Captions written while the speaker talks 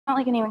not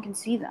like anyone can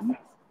see them.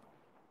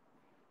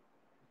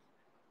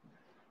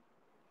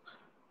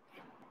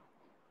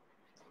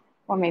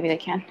 Or maybe they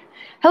can.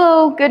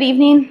 Hello, good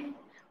evening.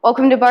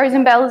 Welcome to Bars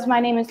and Bells. My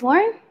name is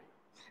Lauren.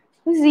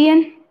 This is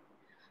Ian.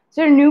 Is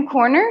there a new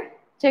corner?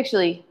 It's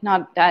actually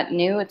not that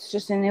new. It's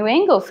just a new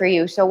angle for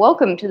you. So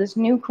welcome to this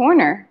new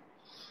corner.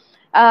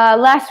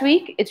 Last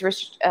week, it's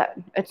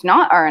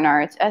not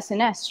R&R, it's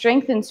S&S,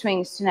 strength and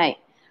swings tonight.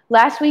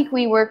 Last week,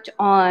 we worked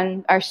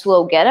on our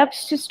slow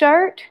get-ups to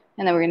start,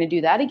 and then we're going to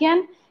do that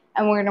again.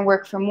 And we're going to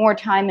work for more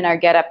time in our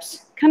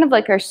get-ups, kind of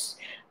like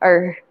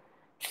our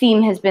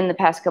theme has been the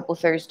past couple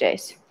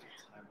Thursdays.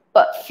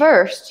 But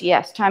first,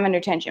 yes, time under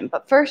tension.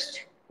 But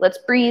first, let's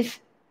breathe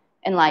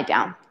and lie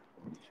down.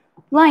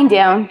 Lying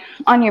down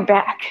on your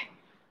back,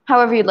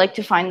 however you'd like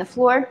to find the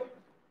floor.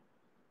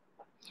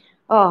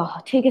 Oh,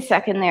 take a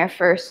second there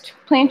first.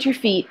 Plant your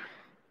feet,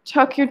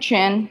 tuck your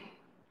chin,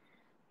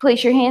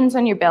 place your hands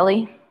on your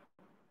belly,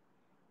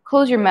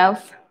 close your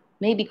mouth,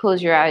 maybe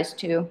close your eyes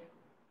too.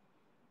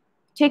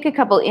 Take a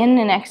couple in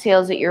and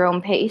exhales at your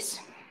own pace.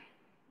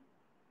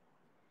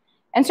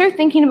 And start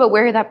thinking about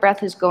where that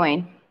breath is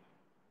going.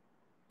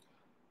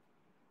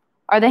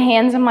 Are the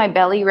hands on my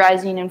belly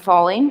rising and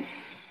falling?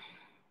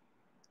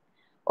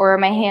 Or are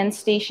my hands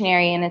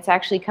stationary and it's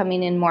actually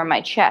coming in more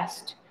my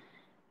chest?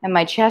 And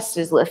my chest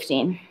is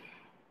lifting.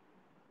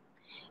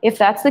 If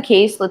that's the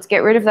case, let's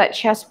get rid of that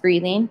chest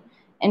breathing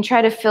and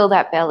try to fill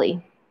that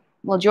belly.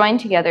 We'll join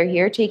together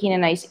here, taking a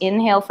nice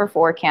inhale for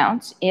 4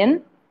 counts.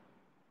 In.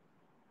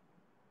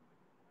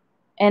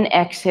 And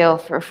exhale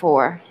for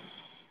 4.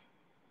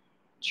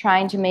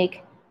 Trying to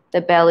make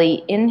the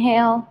belly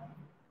inhale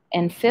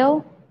and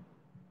fill.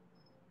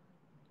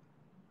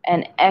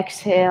 And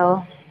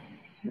exhale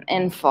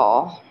and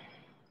fall.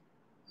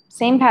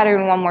 Same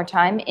pattern one more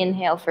time.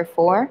 Inhale for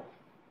 4.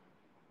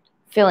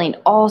 Filling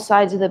all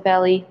sides of the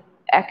belly.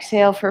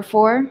 Exhale for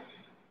 4.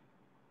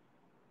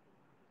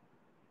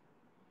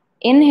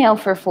 Inhale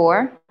for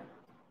 4.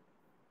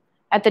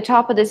 At the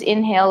top of this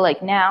inhale,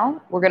 like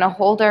now, we're going to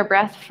hold our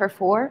breath for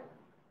 4.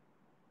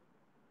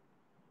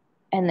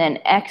 And then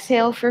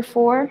exhale for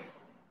 4.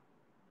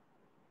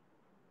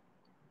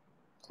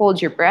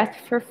 Hold your breath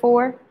for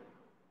 4.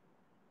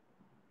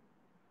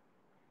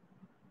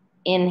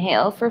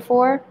 Inhale for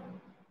 4.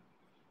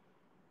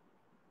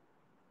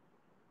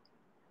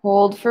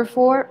 Hold for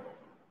 4.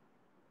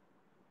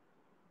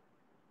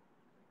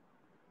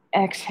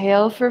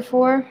 Exhale for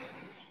 4.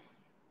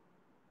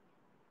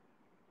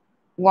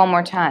 One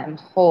more time.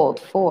 Hold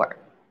 4.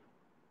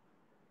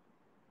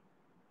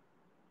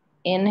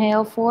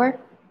 Inhale 4.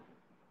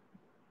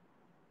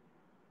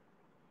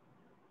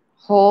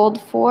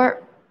 Hold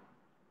 4.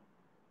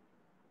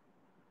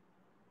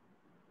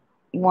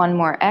 One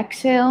more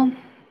exhale.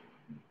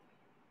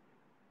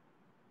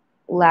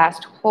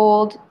 Last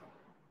hold.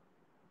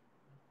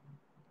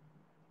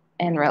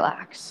 And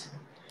relax.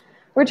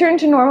 Return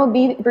to normal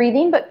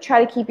breathing, but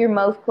try to keep your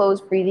mouth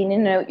closed, breathing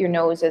in and out your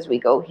nose as we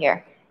go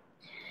here.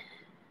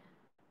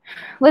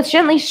 Let's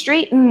gently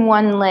straighten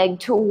one leg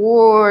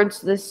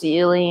towards the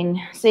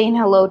ceiling, saying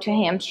hello to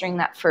hamstring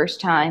that first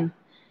time.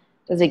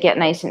 Does it get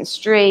nice and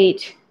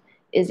straight?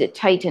 Is it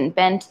tight and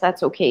bent?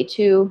 That's okay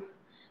too.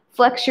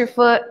 Flex your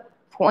foot,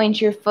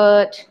 point your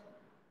foot,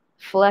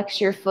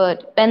 flex your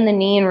foot, bend the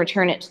knee and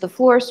return it to the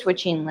floor,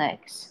 switching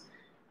legs.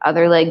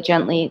 Other leg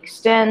gently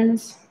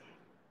extends.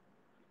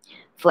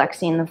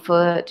 Flexing the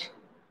foot,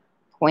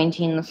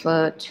 pointing the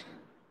foot,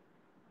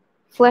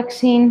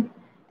 flexing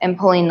and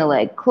pulling the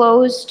leg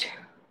closed.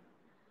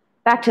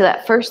 Back to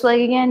that first leg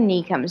again,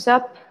 knee comes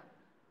up,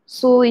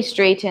 slowly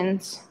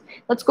straightens.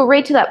 Let's go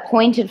right to that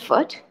pointed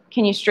foot.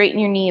 Can you straighten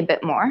your knee a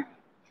bit more?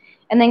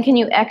 And then can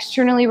you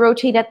externally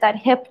rotate at that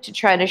hip to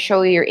try to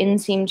show your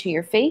inseam to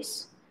your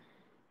face?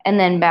 And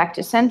then back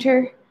to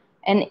center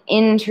and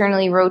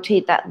internally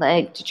rotate that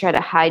leg to try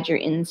to hide your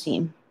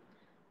inseam.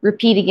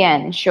 Repeat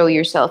again, show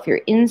yourself your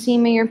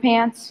inseam of your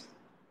pants.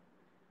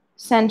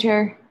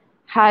 Center,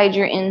 hide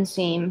your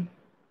inseam.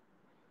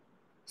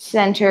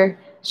 Center,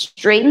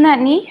 straighten that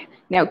knee.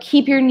 Now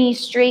keep your knee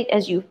straight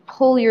as you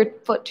pull your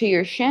foot to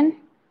your shin.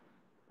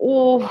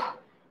 Oh,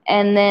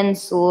 and then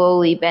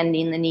slowly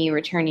bending the knee,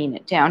 returning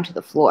it down to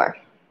the floor.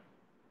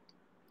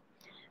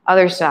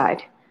 Other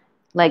side,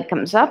 leg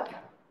comes up.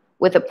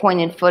 With a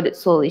pointed foot, it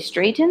slowly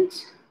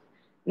straightens.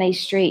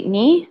 Nice straight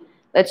knee.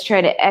 Let's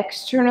try to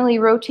externally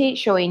rotate,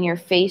 showing your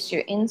face,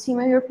 your inseam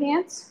of your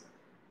pants.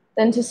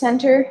 Then to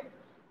center,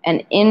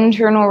 an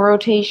internal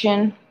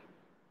rotation.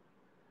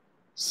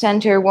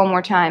 Center, one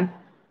more time.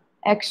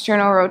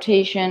 External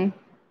rotation.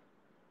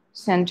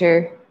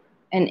 Center,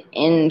 and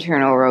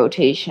internal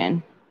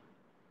rotation.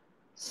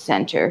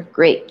 Center.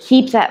 Great.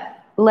 Keep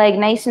that leg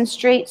nice and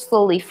straight.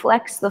 Slowly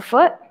flex the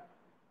foot.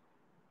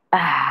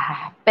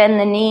 Bend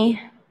the knee.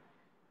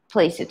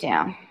 Place it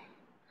down.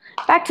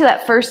 Back to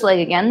that first leg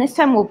again. This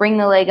time we'll bring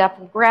the leg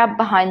up, grab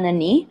behind the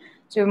knee.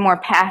 So we're more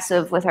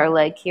passive with our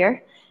leg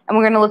here. And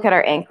we're going to look at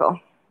our ankle.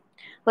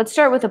 Let's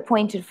start with a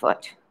pointed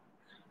foot.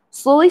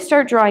 Slowly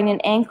start drawing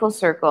an ankle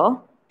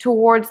circle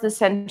towards the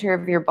center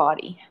of your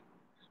body.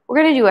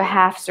 We're going to do a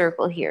half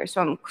circle here.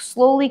 So I'm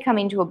slowly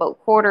coming to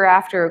about quarter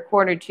after or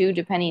quarter to,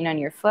 depending on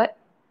your foot,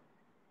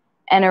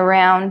 and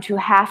around to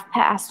half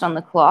past on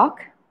the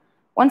clock.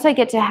 Once I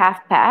get to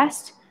half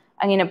past,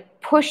 I'm going to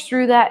push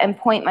through that and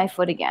point my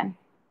foot again.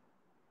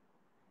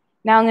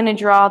 Now I'm going to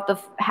draw out the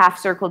half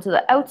circle to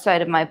the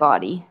outside of my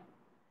body,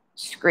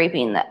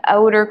 scraping the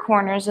outer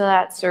corners of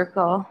that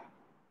circle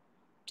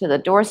to the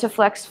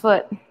dorsiflex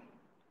foot,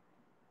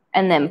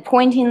 and then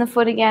pointing the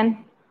foot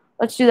again.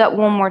 Let's do that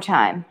one more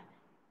time.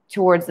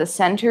 Towards the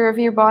center of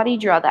your body,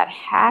 draw that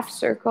half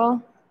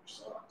circle.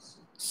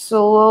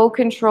 Slow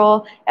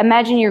control.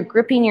 Imagine you're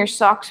gripping your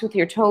socks with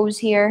your toes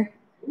here.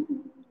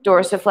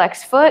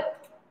 Dorsiflex foot,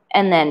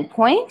 and then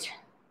point.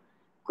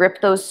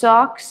 Grip those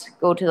socks.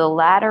 Go to the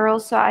lateral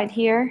side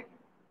here.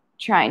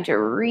 Trying to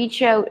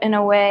reach out and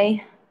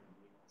away.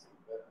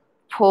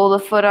 Pull the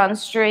foot on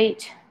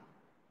straight.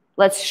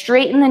 Let's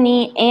straighten the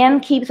knee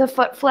and keep the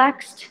foot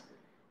flexed.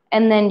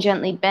 And then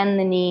gently bend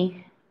the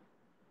knee,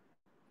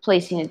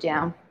 placing it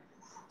down.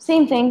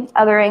 Same thing,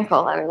 other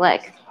ankle, other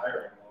leg.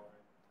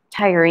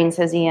 Tiring,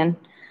 says Ian.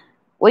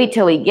 Wait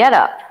till we get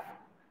up.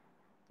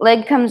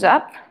 Leg comes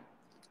up.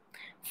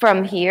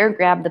 From here,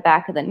 grab the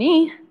back of the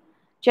knee.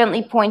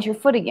 Gently point your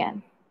foot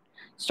again.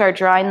 Start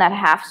drawing that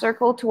half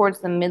circle towards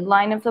the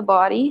midline of the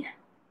body.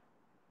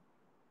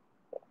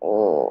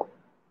 Oh,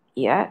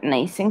 yeah,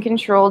 nice and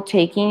controlled,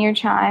 taking your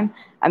time.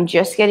 I'm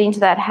just getting to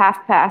that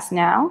half pass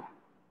now.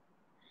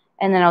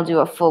 And then I'll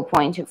do a full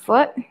pointed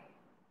foot.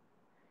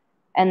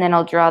 And then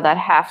I'll draw that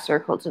half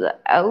circle to the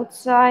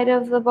outside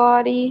of the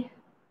body.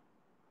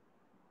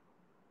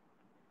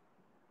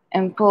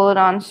 And pull it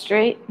on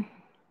straight.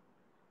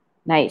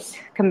 Nice.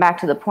 Come back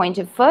to the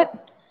pointed foot.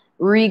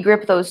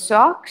 Re-grip those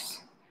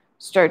socks.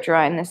 Start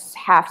drawing this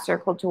half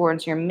circle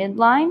towards your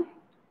midline.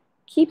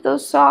 Keep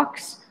those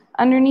socks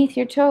underneath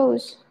your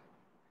toes.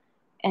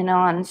 And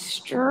on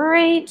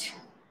straight.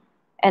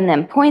 And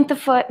then point the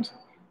foot.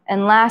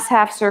 And last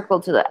half circle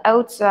to the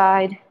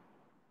outside.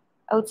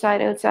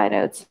 Outside, outside,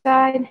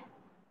 outside.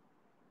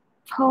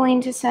 Pulling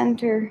to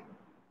center.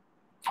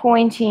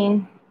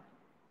 Pointing.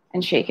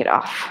 And shake it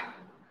off.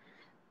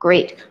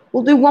 Great.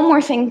 We'll do one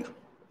more thing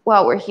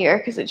while we're here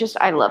because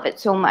I love it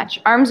so much.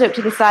 Arms out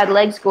to the side,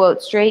 legs go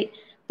out straight.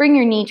 Bring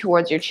your knee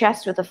towards your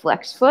chest with a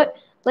flexed foot.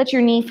 Let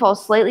your knee fall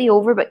slightly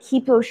over, but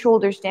keep those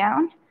shoulders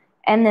down.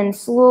 And then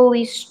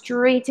slowly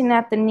straighten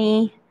at the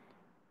knee.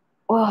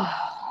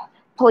 Oh,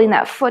 pulling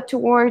that foot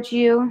towards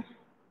you.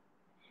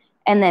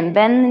 And then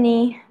bend the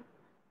knee.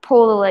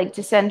 Pull the leg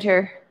to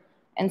center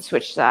and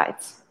switch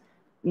sides.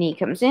 Knee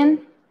comes in,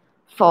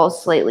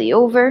 falls slightly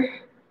over,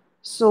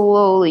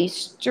 slowly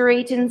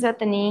straightens at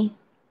the knee,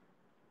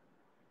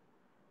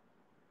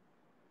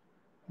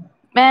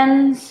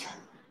 bends,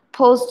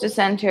 pulls to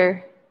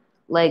center,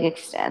 leg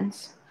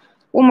extends.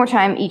 One more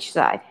time each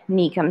side.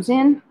 Knee comes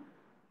in,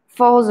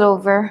 falls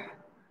over,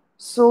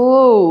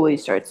 slowly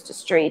starts to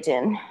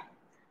straighten.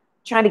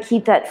 Try to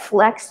keep that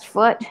flexed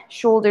foot,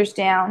 shoulders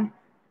down,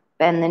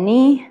 bend the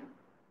knee,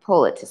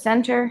 pull it to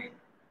center.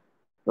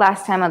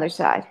 Last time, other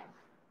side.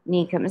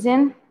 Knee comes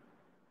in,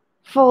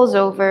 falls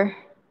over,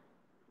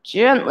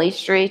 gently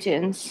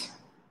straightens.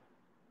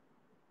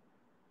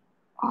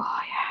 Oh,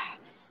 yeah.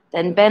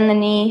 Then bend the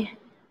knee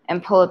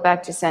and pull it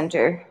back to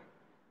center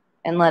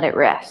and let it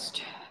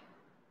rest.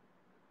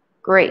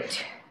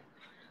 Great.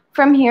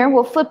 From here,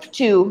 we'll flip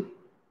to,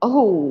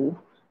 oh,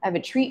 I have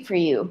a treat for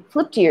you.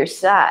 Flip to your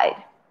side.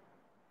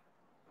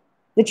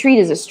 The treat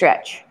is a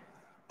stretch.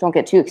 Don't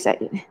get too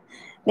excited.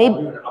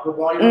 Maybe.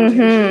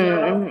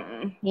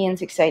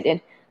 Ian's excited.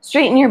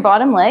 Straighten your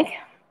bottom leg.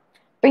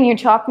 Bring your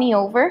top knee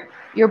over.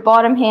 Your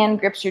bottom hand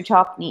grips your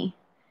top knee.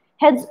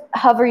 Head's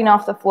hovering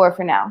off the floor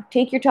for now.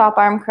 Take your top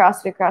arm,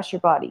 cross it across your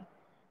body.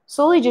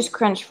 Slowly just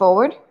crunch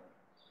forward.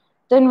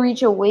 Then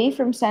reach away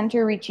from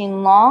center,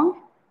 reaching long.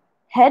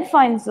 Head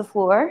finds the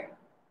floor.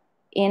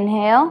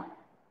 Inhale.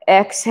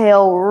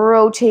 Exhale,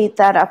 rotate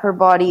that upper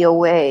body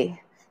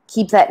away.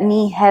 Keep that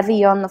knee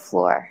heavy on the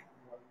floor.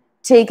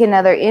 Take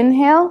another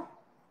inhale.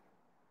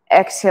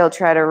 Exhale,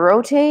 try to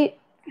rotate.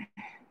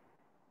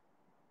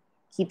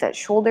 Keep that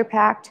shoulder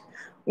packed.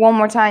 One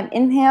more time,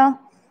 inhale.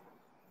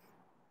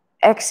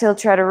 Exhale,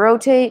 try to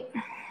rotate.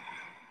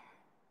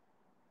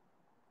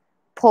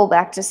 Pull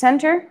back to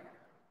center.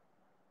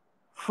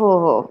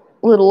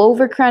 Little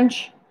over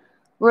crunch.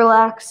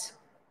 Relax.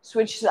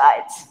 Switch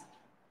sides.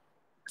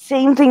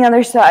 Same thing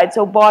other side.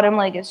 So bottom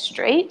leg is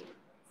straight.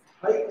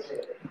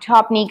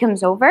 Top knee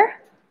comes over.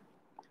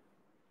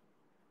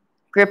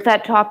 Grip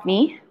that top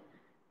knee.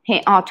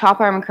 Top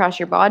arm across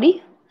your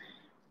body.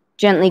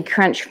 Gently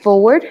crunch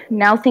forward.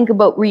 Now think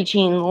about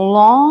reaching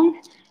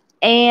long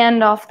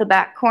and off the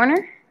back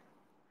corner.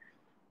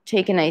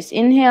 Take a nice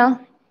inhale.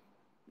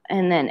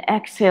 And then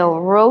exhale,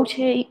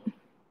 rotate.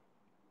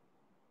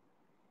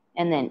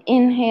 And then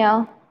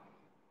inhale.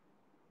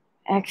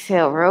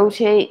 Exhale,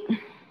 rotate.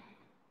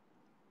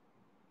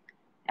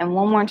 And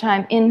one more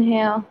time,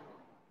 inhale.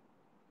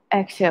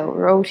 Exhale,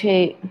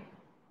 rotate.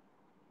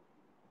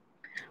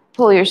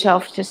 Pull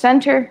yourself to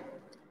center.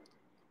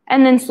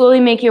 And then slowly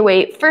make your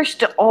way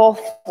first to all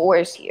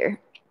fours here.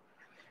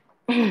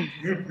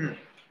 We're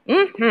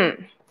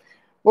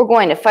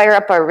going to fire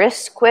up our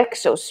wrists quick,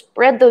 so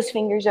spread those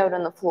fingers out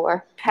on the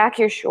floor. Pack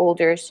your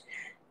shoulders.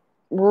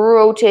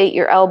 Rotate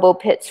your elbow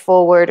pits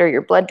forward or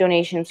your blood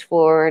donations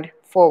forward.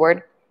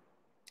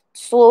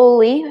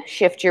 Slowly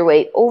shift your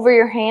weight over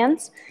your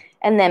hands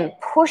and then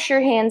push your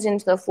hands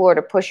into the floor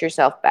to push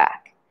yourself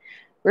back.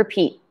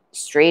 Repeat.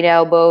 Straight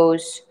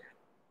elbows,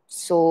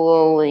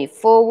 slowly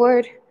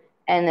forward,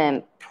 and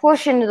then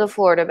push into the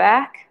floor to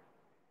back.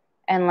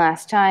 And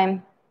last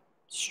time,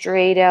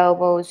 straight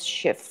elbows,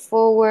 shift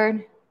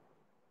forward,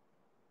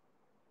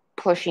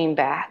 pushing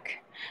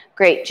back.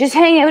 Great. Just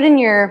hang out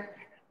in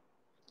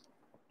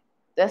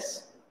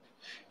this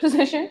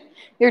position,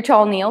 your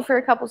tall kneel for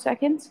a couple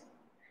seconds.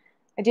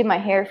 I did my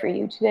hair for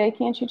you today,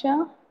 can't you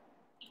tell?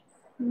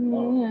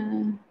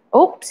 Yeah.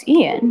 Oops,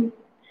 Ian.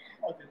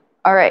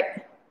 All right.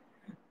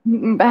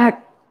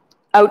 Back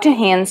out to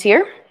hands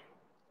here.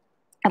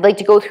 I'd like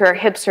to go through our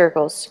hip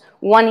circles,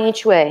 one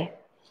each way.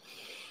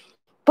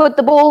 Put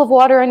the bowl of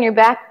water on your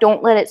back,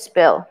 don't let it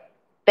spill.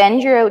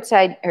 Bend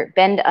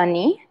a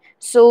knee,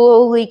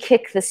 slowly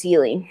kick the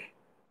ceiling.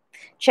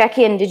 Check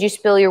in, did you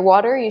spill your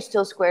water or are you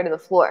still square to the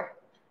floor?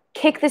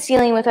 Kick the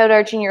ceiling without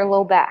arching your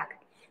low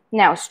back.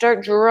 Now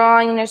start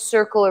drawing a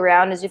circle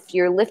around as if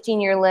you're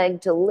lifting your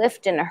leg to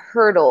lift and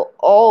hurdle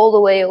all the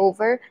way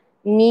over.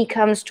 Knee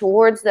comes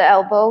towards the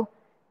elbow,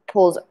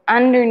 pulls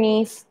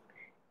underneath,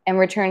 and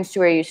returns to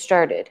where you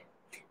started.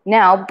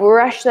 Now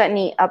brush that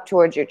knee up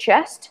towards your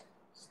chest.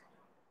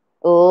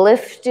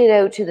 Lift it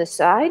out to the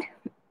side.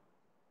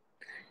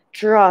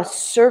 Draw a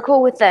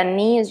circle with that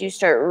knee as you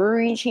start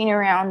reaching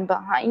around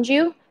behind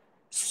you,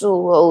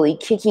 slowly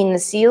kicking the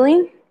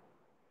ceiling.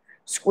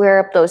 Square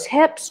up those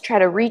hips, try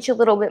to reach a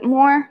little bit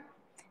more,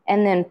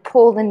 and then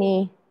pull the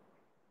knee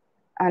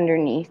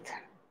underneath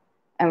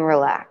and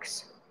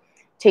relax.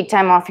 Take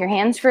time off your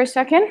hands for a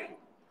second,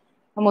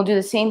 and we'll do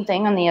the same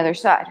thing on the other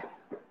side.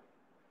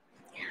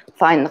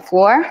 Find the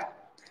floor,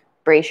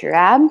 brace your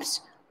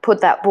abs,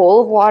 put that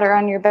bowl of water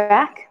on your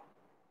back.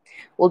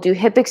 We'll do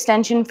hip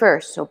extension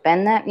first, so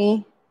bend that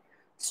knee,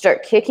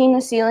 start kicking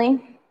the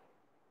ceiling.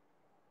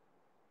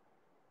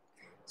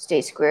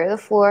 Stay square to the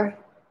floor.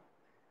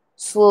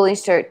 Slowly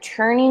start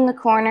turning the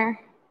corner,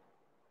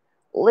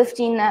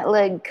 lifting that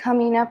leg,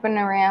 coming up and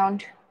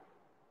around.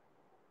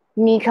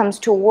 Knee comes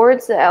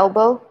towards the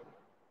elbow,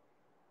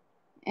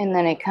 and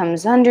then it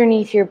comes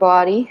underneath your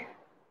body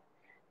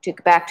to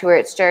back to where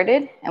it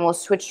started, and we'll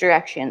switch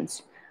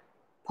directions.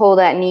 Pull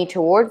that knee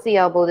towards the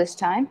elbow this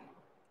time.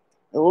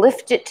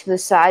 Lift it to the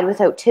side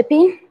without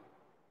tipping.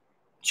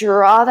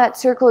 Draw that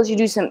circle as you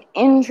do some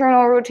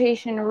internal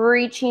rotation,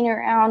 reaching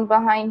around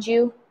behind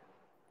you,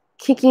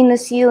 kicking the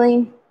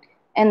ceiling,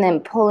 and then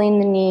pulling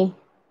the knee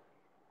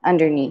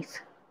underneath.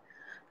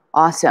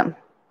 Awesome.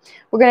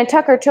 We're going to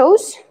tuck our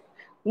toes,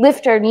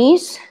 lift our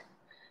knees,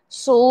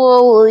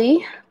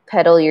 slowly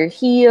pedal your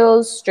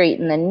heels,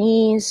 straighten the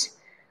knees,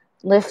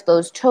 lift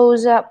those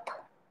toes up.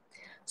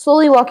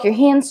 Slowly walk your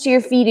hands to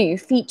your feet or your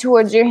feet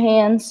towards your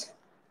hands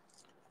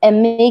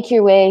and make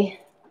your way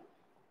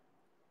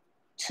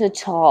to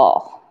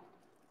tall.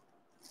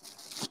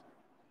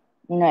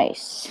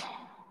 Nice.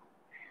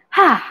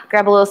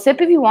 Grab a little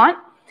sip if you want.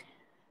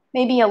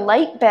 Maybe a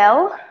light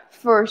bell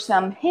for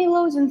some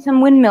halos and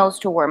some windmills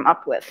to warm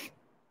up with.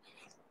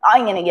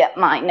 I'm going to get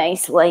my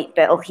nice light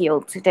bell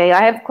heeled today.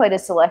 I have quite a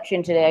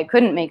selection today. I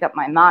couldn't make up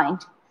my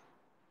mind.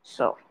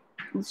 So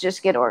let's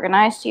just get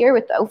organized here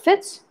with the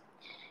outfits.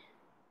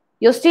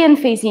 You'll stand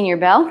facing your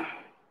bell,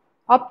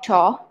 up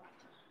tall.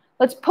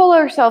 Let's pull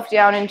ourselves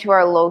down into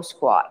our low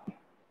squat.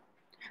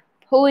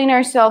 Pulling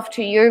ourselves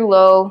to your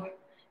low,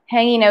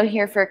 hanging out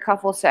here for a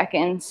couple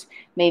seconds,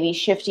 maybe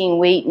shifting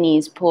weight,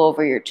 knees pull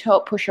over your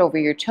push over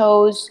your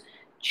toes,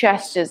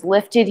 chest is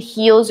lifted,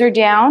 heels are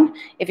down.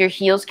 If your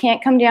heels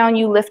can't come down,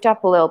 you lift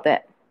up a little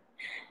bit.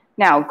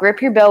 Now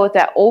grip your bell with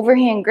that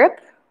overhand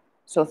grip,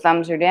 so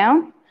thumbs are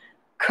down.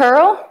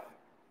 Curl,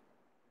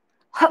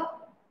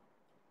 up,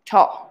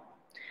 tall.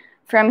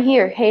 From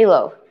here,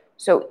 halo,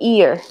 so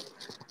ear,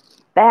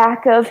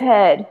 back of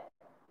head,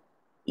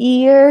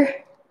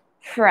 ear,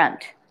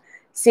 front.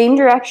 Same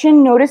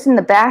direction. Notice in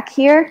the back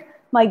here,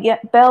 my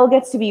bell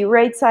gets to be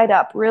right side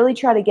up. Really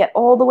try to get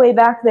all the way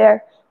back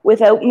there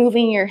without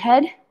moving your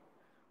head.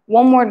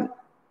 One more,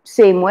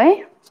 same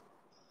way.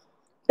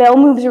 Bell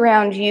moves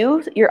around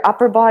you. Your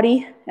upper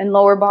body and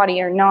lower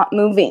body are not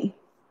moving.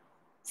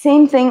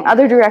 Same thing,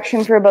 other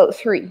direction for about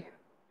 3.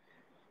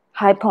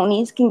 High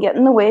ponies can get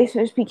in the way, so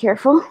just be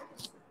careful.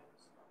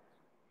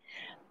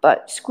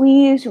 But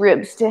squeeze,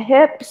 ribs to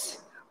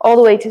hips, all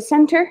the way to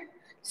center.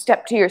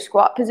 Step to your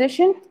squat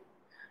position.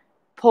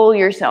 Pull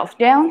yourself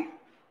down.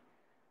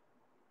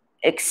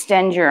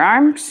 Extend your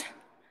arms.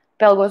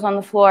 Bell goes on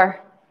the floor.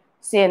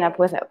 Stand up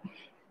without.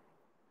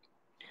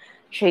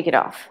 Shake it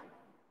off.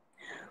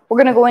 We're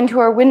going to go into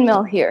our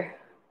windmill here.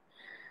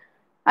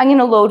 I'm going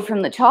to load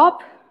from the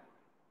top.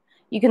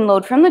 You can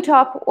load from the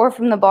top or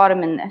from the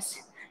bottom in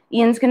this.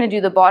 Ian's going to do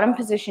the bottom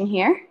position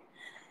here.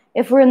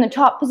 If we're in the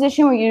top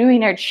position, we're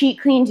doing our cheat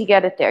clean to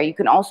get it there. You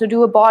can also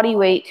do a body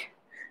weight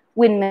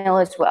windmill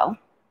as well.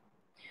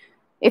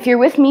 If you're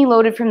with me,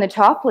 loaded from the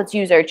top, let's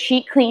use our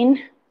cheat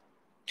clean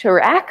to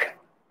rack,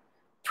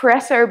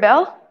 press our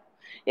bell.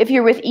 If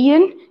you're with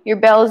Ian, your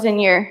bell is in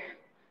your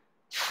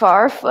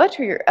far foot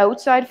or your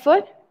outside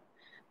foot.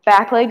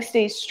 Back leg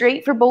stays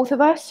straight for both of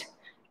us.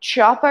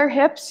 Chop our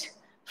hips,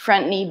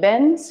 front knee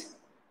bends.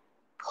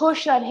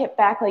 Push that hip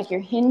back like you're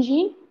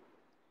hinging.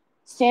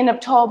 Stand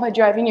up tall by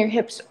driving your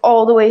hips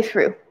all the way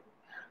through.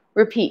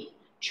 Repeat.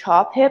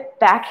 Chop hip,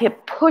 back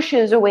hip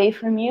pushes away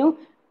from you.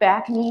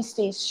 Back knee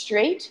stays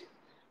straight.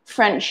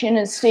 Front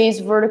shin stays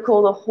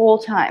vertical the whole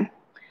time.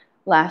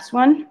 Last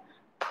one.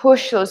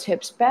 Push those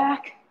hips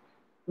back.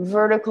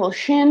 Vertical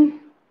shin.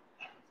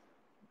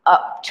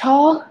 Up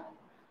tall.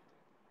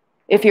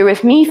 If you're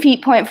with me,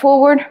 feet point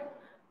forward.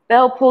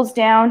 Bell pulls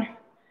down.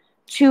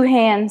 2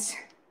 hands.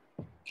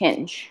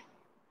 Hinge.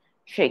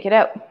 Shake it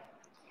out.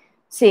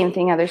 Same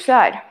thing other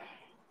side.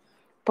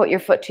 Put your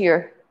foot to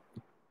your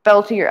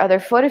bell to your other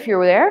foot if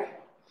you're there.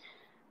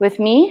 With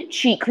me,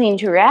 cheat clean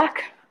to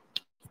rack.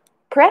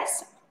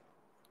 Press.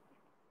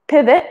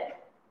 Pivot.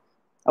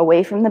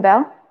 Away from the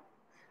bell.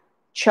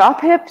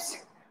 Chop hips.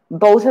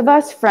 Both of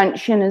us, front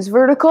shin is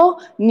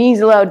vertical.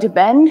 Knees allowed to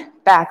bend.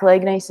 Back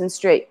leg nice and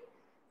straight.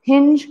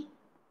 Hinge.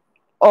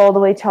 All the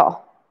way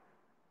tall.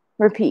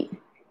 Repeat.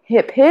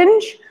 Hip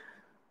hinge.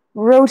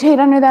 Rotate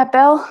under that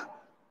bell.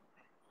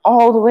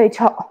 All the way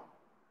tall.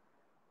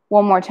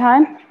 One more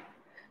time.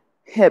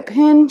 Hip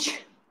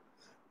hinge.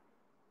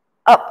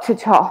 Up to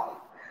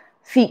tall.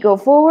 Feet go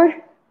forward.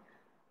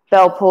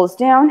 Bell pulls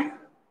down.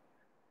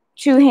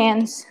 2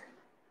 hands.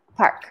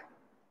 Park.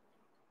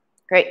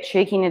 Great.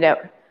 Shaking it out.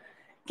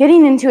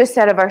 Getting into a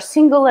set of our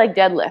single leg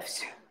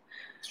deadlifts.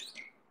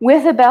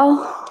 With a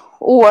bell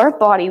or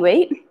body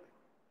weight.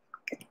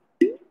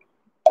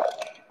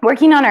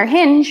 Working on our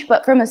hinge,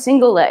 but from a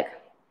single leg.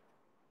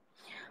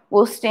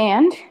 We'll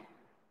stand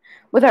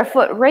with our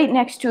foot right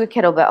next to a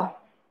kettlebell.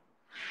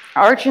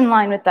 Arch in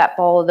line with that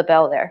ball of the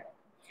bell there.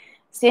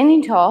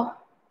 Standing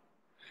tall,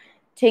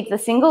 take the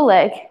single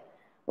leg,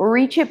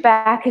 reach it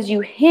back as you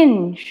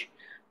hinge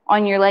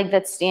on your leg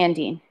that's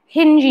standing.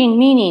 Hinging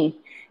meaning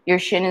your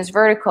shin is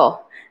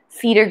vertical,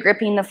 feet are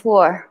gripping the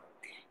floor.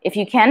 If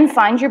you can,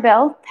 find your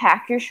bell,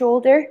 pack your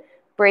shoulder,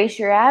 brace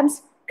your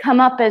abs, come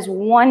up as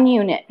one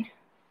unit.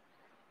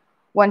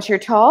 Once you're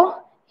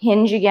tall,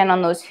 hinge again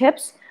on those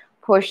hips,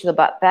 push the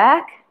butt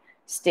back,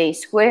 stay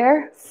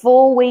square,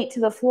 full weight to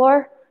the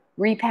floor,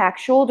 repack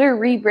shoulder,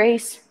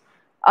 rebrace,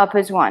 up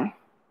as one.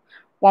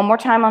 One more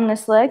time on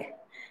this leg.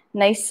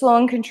 Nice, slow,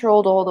 and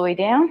controlled all the way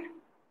down.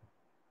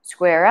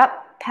 Square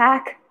up,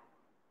 pack,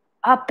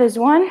 up as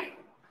one.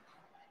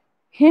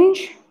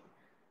 Hinge,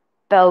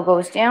 bell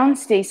goes down,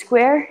 stay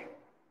square,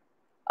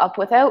 up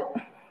without.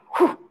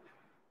 Whew.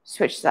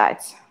 Switch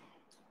sides.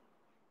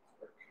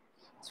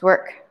 Let's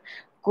work.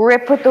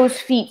 Grip with those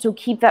feet, so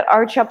keep that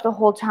arch up the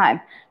whole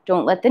time.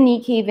 Don't let the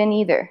knee cave in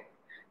either.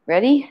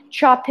 Ready?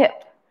 Chop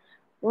hip.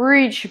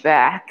 Reach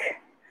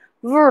back.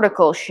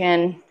 Vertical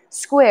shin.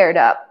 Squared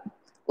up.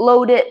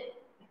 Load it.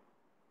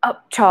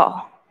 Up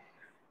tall.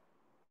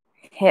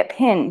 Hip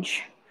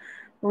hinge.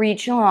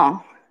 Reach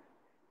long.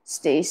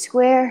 Stay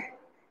square.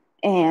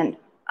 And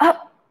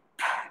up.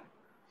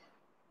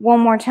 One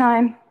more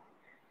time.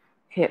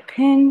 Hip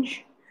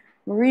hinge.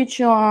 Reach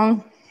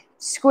long.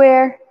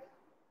 Square.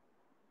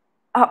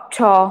 Up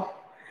tall.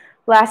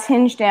 Last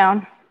hinge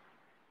down.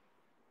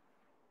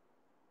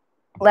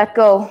 Let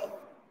go.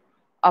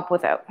 Up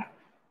without.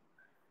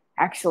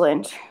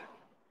 Excellent.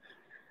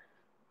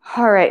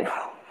 All right.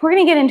 We're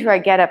going to get into our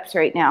get-ups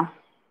right now.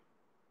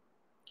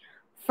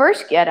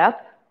 First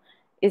get-up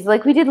is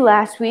like we did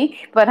last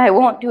week, but I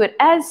won't do it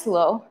as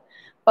slow.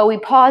 But we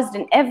paused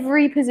in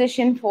every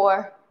position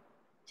for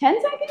 10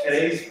 seconds?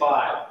 Today's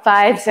 5.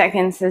 5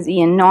 seconds, says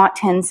Ian, not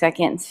 10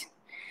 seconds.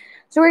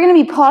 So we're going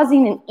to be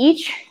pausing in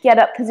each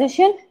get-up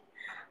position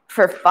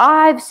for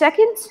 5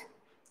 seconds.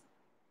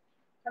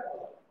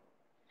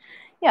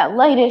 Yeah,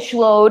 lightish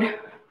load.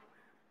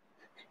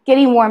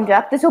 Getting warmed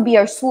up. This will be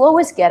our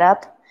slowest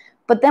get-up,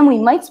 but then we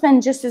might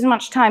spend just as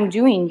much time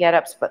doing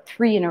get-ups, but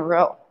 3 in a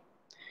row.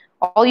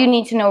 All you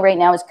need to know right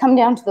now is come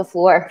down to the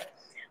floor,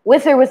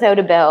 with or without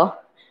a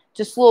bell,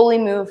 to slowly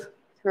move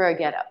through our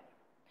get-up.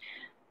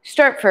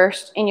 Start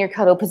first in your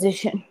cuddle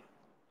position.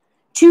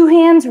 2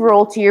 hands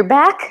roll to your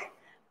back.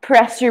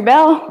 Press your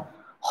bell,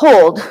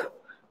 hold,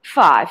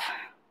 5,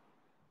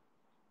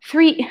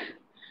 3,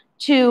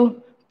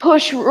 2,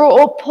 push,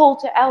 roll, pull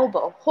to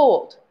elbow,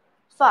 hold,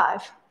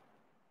 5,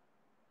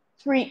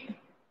 3,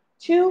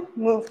 2,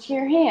 move to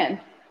your hand,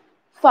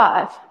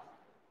 5,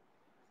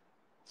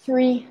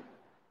 3,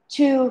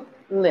 2,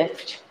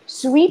 lift,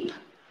 sweep,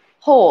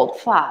 hold,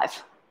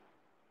 5.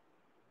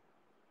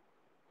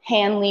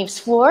 Hand leaves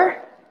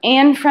floor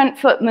and front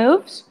foot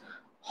moves,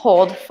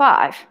 hold,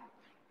 5,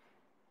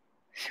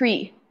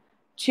 3,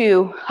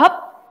 2,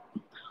 up,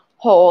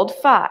 hold,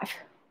 5,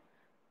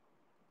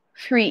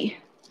 3,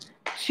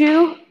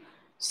 2,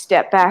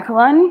 step back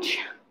lunge,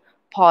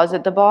 pause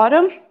at the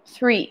bottom,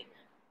 3,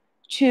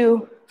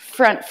 2,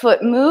 front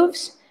foot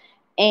moves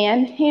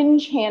and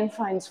hinge, hand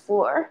finds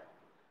floor.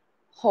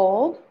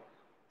 Hold.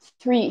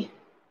 3,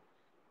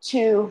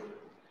 2,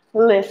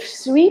 lift,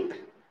 sweep.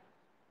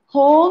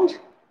 Hold.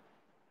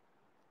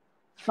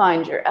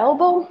 Find your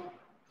elbow.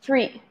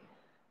 3,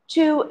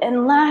 2,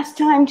 and last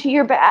time to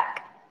your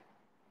back.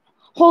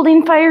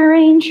 Holding fire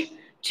range.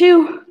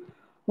 2,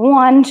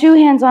 1, 2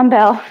 hands on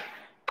bell.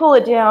 Pull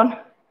it down.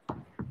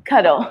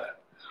 Cuddle.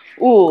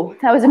 Ooh,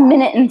 that was 1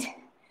 minute and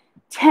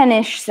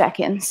 10-ish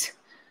seconds.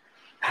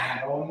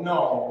 Oh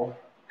no.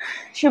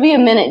 Should be a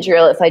minute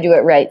drill if I do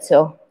it right,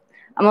 so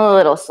I'm a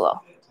little slow.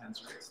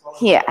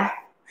 Yeah.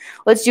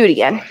 Let's do it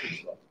again.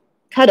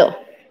 Cuddle.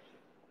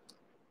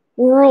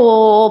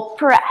 Roll,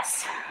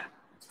 press.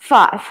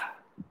 5.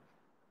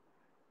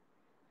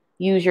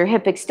 Use your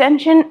hip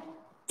extension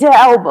to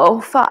elbow.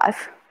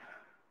 5.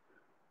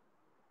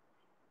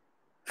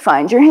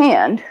 Find your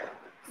hand.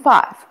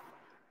 5.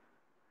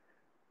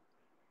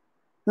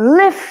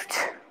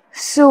 Lift,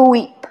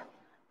 sweep.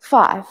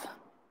 5.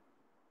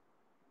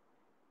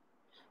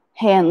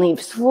 Hand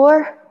leaves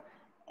floor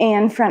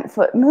and front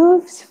foot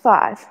moves.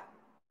 5.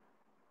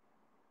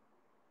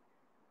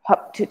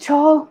 Up to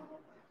tall.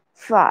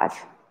 5.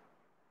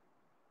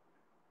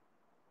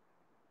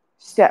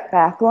 Step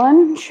back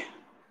lunge.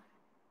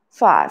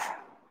 5.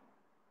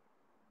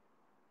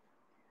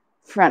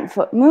 Front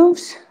foot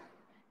moves.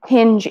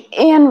 Hinge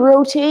and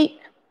rotate.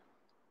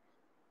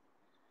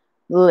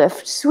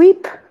 Lift,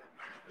 sweep.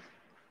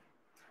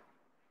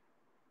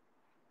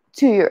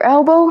 To your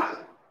elbow.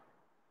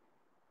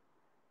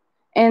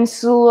 And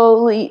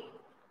slowly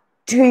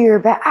to your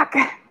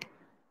back.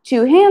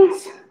 2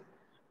 hands.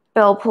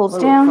 Bell pulls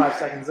down. 5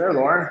 seconds there,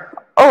 Lauren.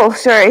 Oh,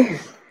 sorry.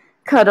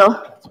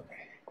 Cuddle.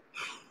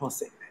 We'll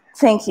see.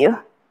 Thank you.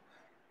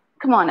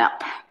 Come on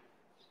up.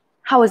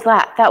 How was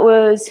that? That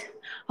was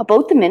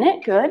about the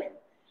minute. Good.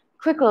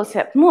 Quick little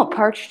sip. I'm a little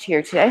parched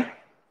here today.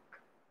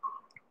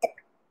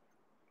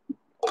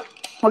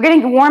 We're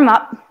going to warm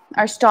up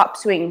our stop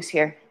swings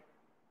here.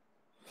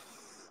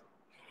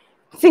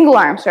 Single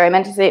arm, sorry, I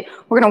meant to say,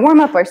 we're going to warm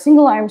up our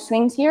single arm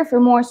swings here for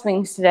more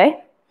swings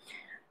today.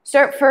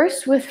 Start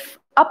first with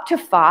up to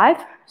 5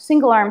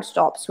 single arm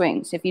stop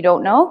swings. If you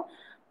don't know,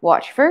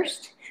 watch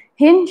first.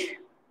 Hinge,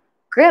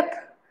 grip,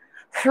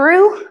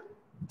 through,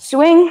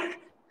 swing,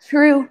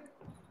 through,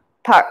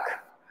 park.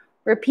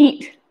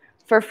 Repeat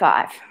for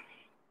 5.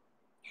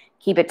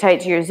 Keep it tight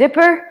to your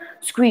zipper.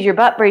 Squeeze your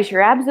butt, brace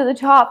your abs at the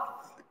top.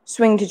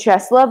 Swing to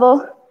chest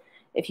level.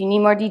 If you need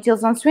more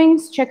details on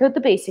swings, check out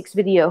the basics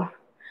video.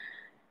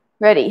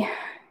 Ready,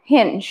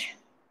 hinge,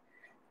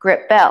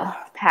 grip bell,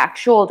 pack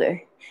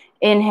shoulder.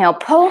 Inhale,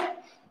 pull,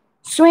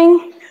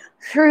 swing,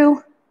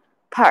 through,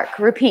 park.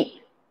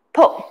 Repeat,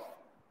 pull.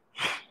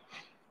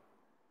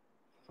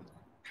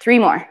 3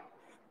 more.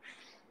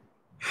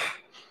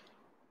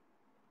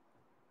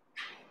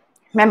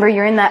 Remember,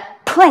 you're in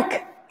that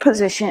plank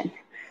position.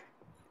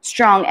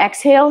 Strong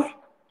exhale.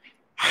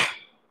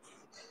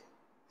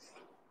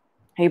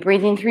 Are you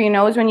breathing through your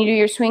nose when you do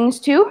your swings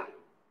too?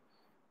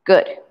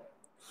 Good.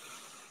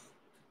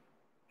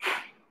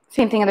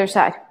 Same thing other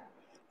side.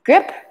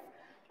 Grip,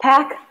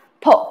 pack,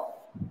 pull.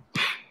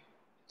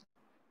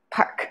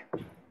 Park.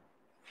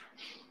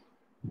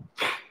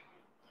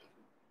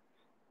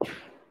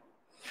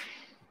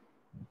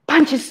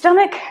 Punch his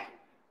stomach.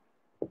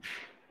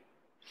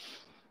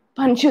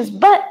 Punch his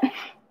butt.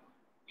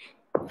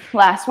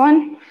 Last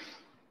one.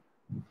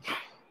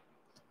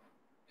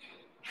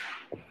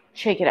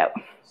 Shake it out.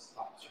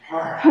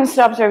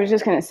 Stops, I was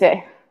just going to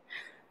say.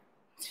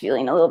 It's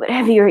feeling a little bit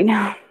heavy right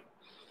now.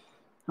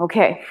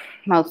 Okay,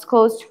 mouth's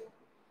closed.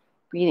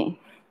 Breathing.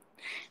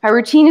 Our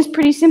routine is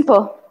pretty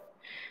simple.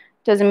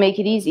 Doesn't make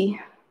it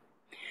easy.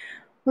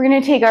 We're going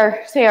to take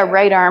our, say, our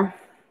right arm,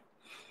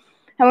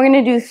 and we're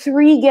going to do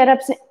 3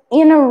 get-ups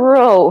in a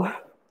row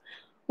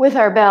with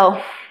our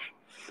bell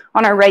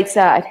on our right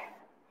side.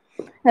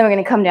 Then we're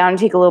going to come down and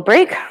take a little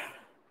break. And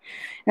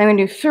then we're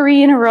going to do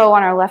 3 in a row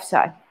on our left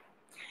side.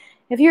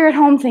 If you're at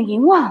home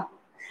thinking, wow,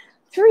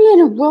 3 in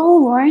a row,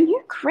 Lauren,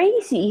 you're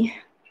crazy.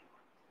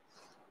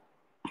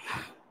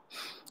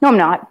 No, I'm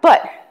not,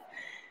 but,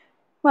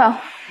 well,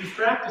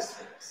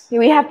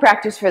 we have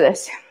practice for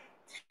this.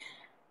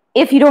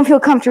 If you don't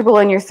feel comfortable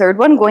in your third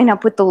one, going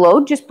up with the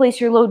load, just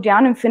place your load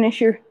down and finish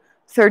your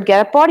third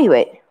get-up body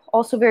weight.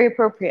 Also very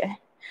appropriate.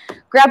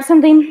 Grab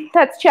something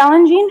that's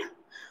challenging,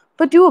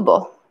 but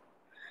doable.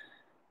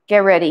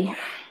 Get ready.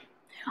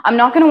 I'm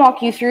not going to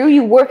walk you through.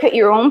 You work at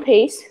your own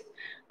pace,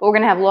 but we're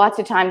going to have lots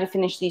of time to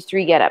finish these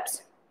 3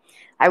 get-ups.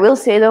 I will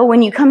say, though,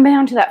 when you come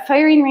down to that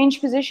firing range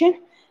position,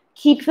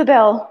 keep the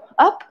bell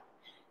up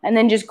and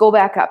then just go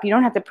back up. You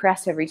don't have to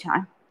press every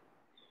time.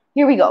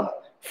 Here we go.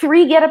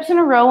 3 get-ups in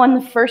a row on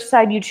the first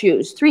side you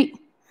choose. 3,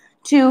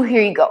 2,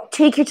 here you go.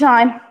 Take your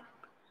time.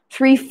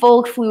 3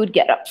 full fluid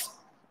get-ups.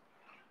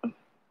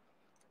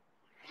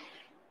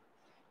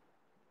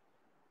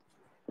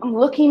 I'm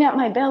looking at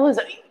my bell as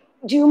I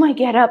do my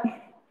get-up,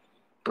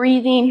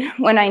 breathing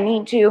when I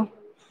need to,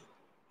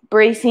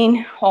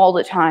 bracing all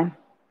the time.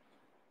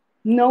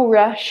 No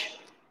rush.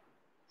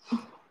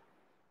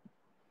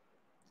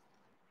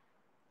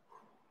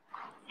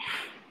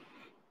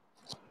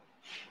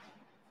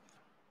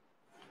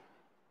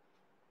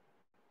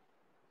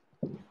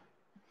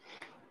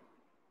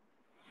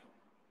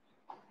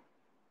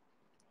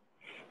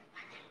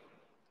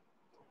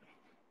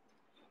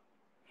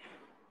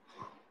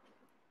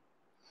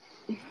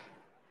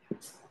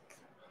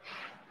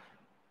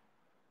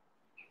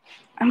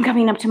 I'm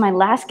coming up to my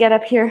last get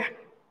up here.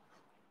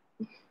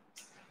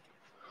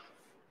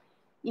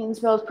 Ian's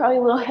bell's probably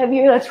a little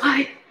heavier, that's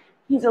why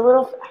he's a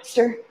little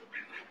faster.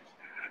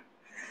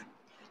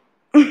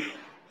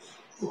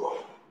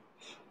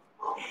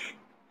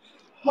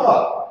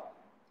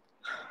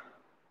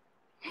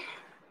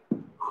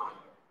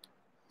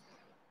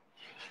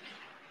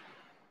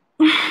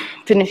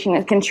 Finishing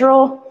with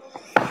control.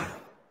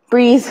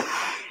 Breathe. I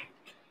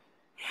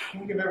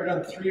don't think I've ever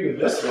done 3 with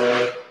this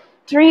load.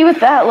 3 with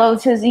that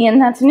load, says Ian.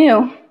 That's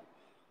new.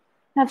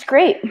 That's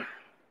great.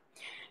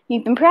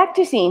 You've been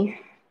practicing.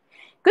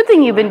 Good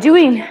thing you've been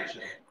doing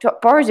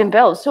bars and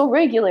bells so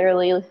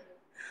regularly. With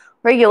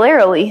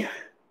regularity.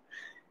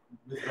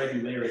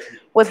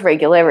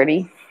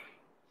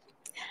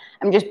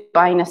 I'm just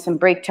buying us some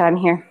break time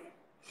here.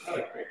 I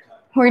like break time.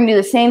 We're going to do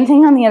the same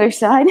thing on the other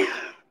side.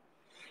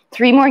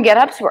 3 more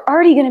get-ups. We're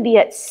already going to be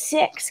at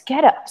 6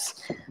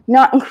 get-ups,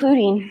 not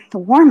including the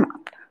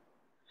warm-up.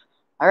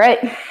 All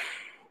right.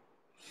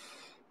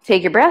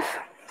 Take your breath.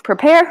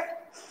 Prepare.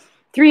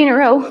 3 in a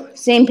row.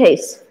 Same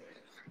pace.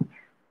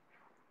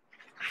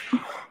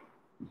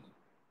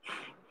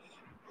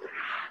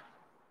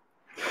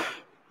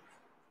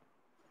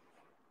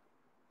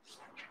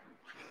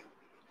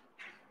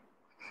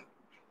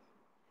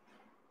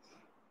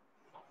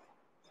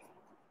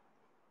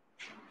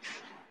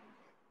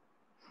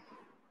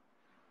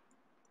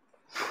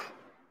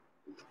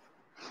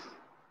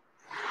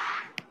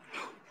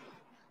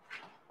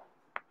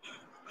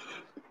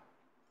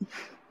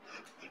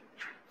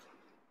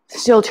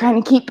 Still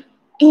trying to keep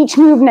each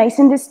move nice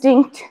and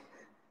distinct,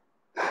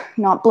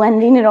 not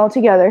blending it all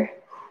together.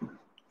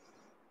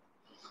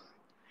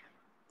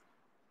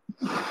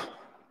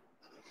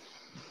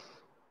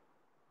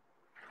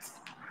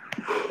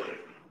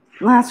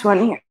 Last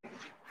one here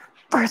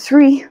for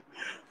 3.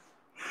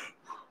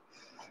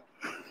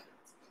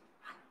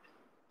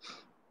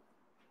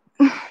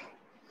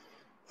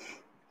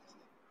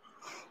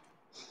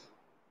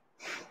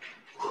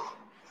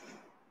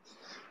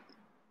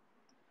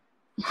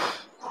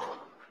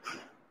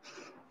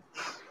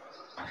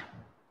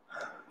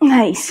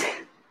 Nice.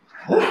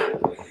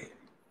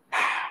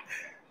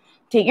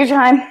 Take your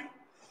time,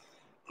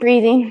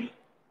 breathing,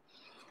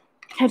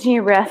 catching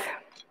your breath.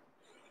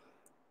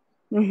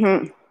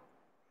 In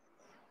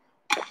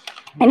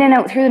and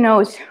out through the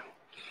nose.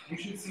 You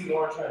should see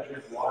Lauren trying to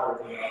drink water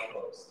with her mouth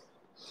closed.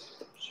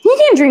 You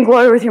can't drink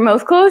water with your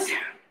mouth closed.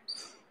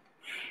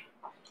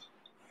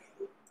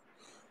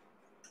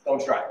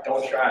 Don't try.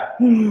 Don't try.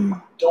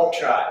 Don't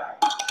try.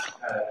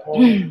 At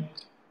home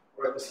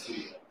or at the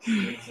studio.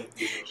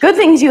 Good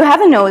things you have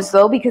a nose,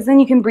 though, because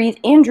then you can breathe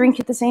and drink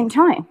at the same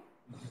time.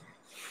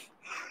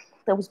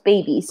 Those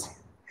babies.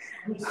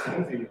 How many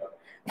swings are you up?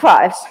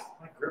 5s.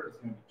 My grip is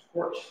going to be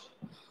torched.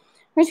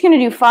 We're just going to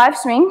do 5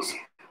 swings.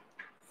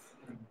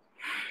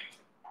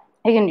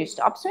 Are you going to do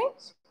stop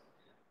swings?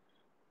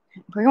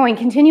 We're going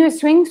continuous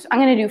swings. I'm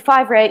going to do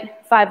 5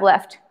 right, 5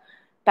 left.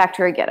 Back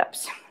to our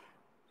get-ups.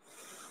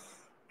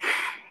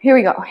 Here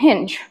we go.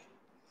 Hinge.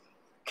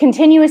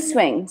 Continuous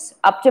swings.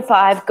 Up to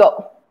 5.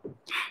 Go.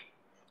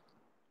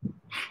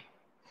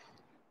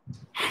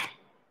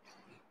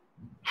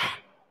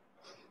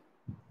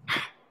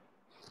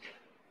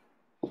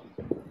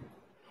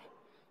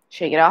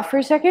 Shake it off for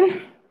a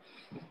second.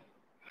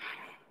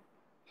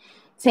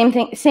 Same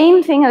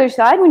thing other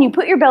side. When you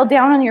put your bell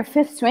down on your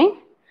 5th swing,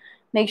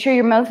 make sure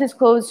your mouth is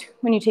closed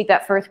when you take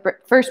that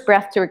first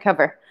breath to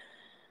recover.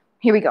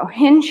 Here we go.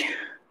 Hinge,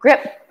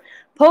 grip,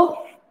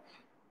 pull.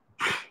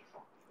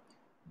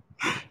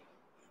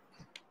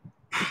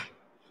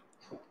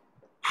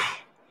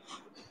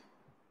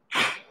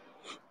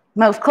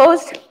 Mouth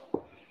closed.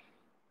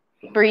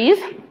 Breathe.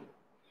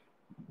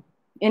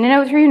 In and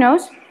out through your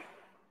nose.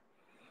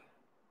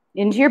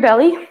 Into your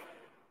belly.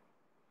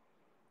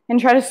 And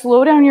try to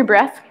slow down your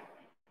breath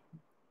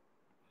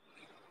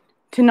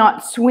to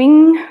not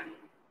swing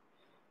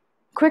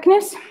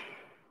quickness,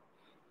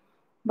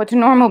 but to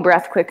normal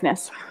breath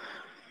quickness.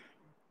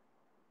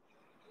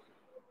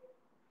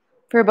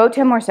 For about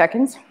 10 more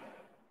seconds.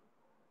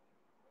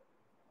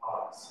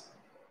 Pause.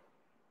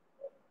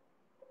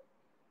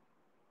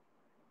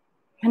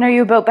 And are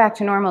you about back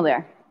to normal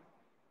there?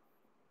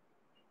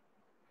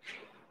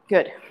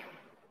 Good.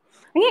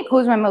 I can't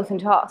close my mouth and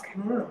talk.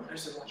 No, I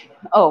said watch your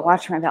bell. Oh,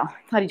 watch my bell. I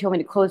thought he told me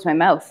to close my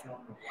mouth. No,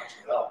 watch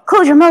your bell.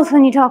 Close your mouth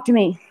when you talk to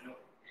me.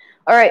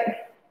 All right.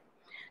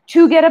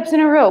 2 get-ups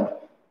in a row.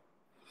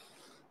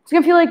 It's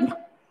going to feel like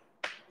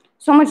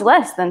so much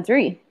less than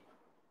 3.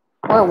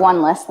 Or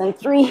 1 less than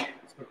 3.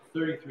 It's about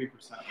 33%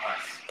 less.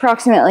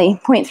 Approximately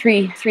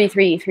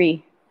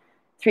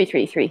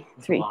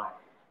 0.3333333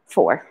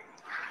 4.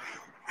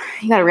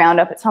 You got to round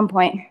up at some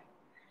point.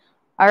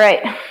 All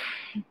right.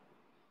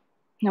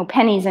 No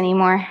pennies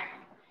anymore.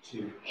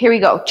 2. Here we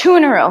go. 2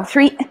 in a row.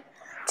 3,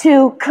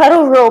 2,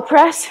 cuddle, roll,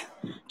 press.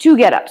 2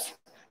 get-ups.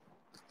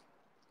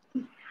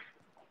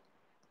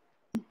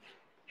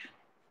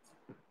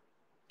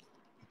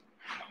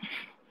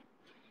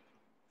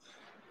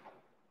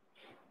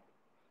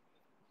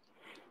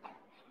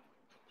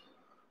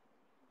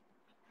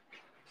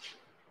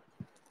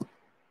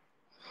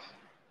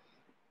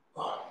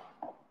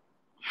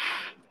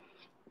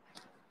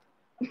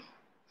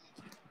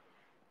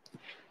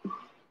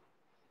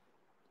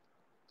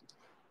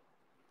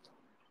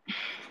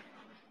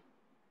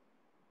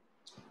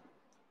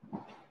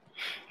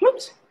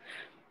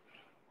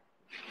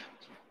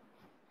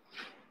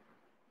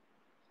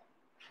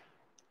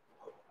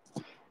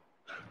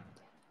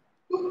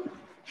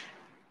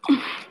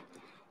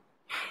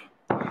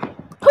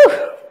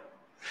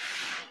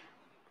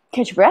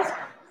 Catch your breath.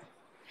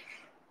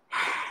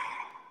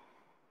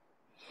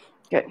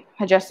 Good.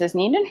 Adjust as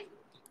needed,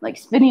 like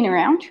spinning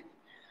around.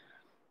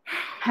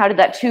 How did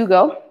that 2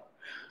 go?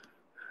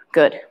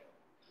 Good.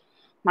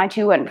 My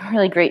 2 went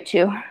really great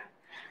too.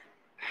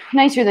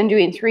 Nicer than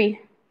doing 3.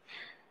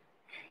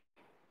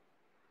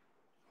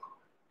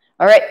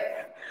 All right,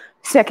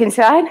 second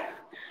side,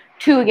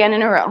 2 again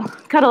in a row.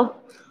 Cuddle,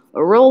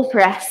 roll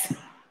press.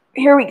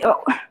 Here we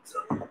go.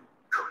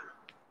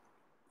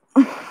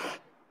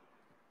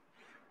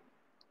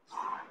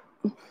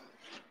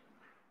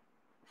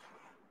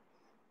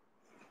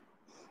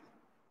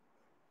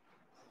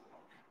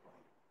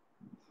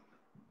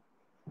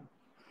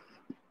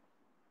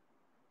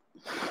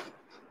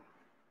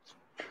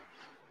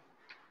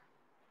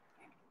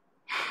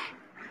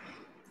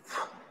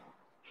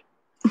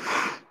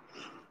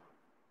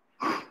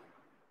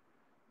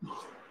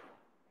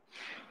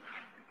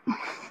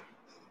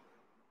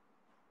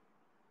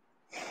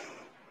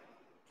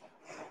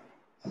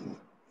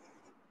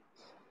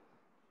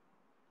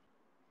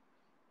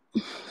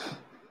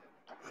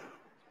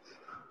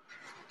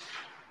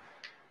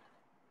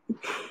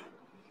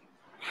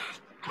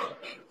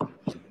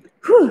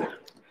 Whew.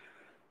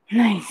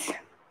 Nice.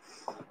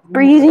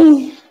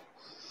 Breathing,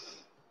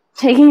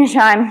 taking your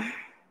time,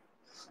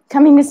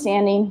 coming to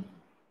standing.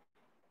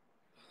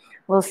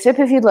 We'll sip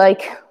if you'd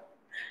like.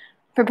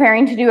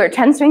 Preparing to do our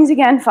 10 swings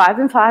again, 5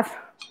 and 5.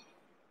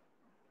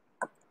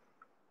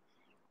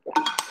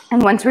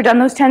 And once we're done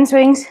those 10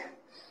 swings,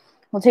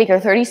 we'll take our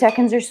 30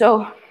 seconds or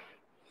so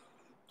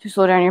to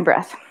slow down your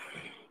breath.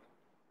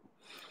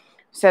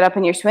 Set up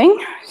in your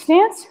swing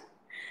stance,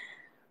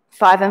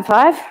 5 and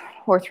 5,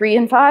 or 3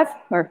 and 5,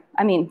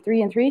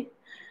 3 and 3.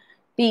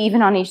 Be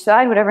even on each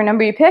side, whatever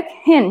number you pick.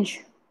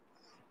 Hinge,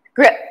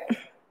 grip,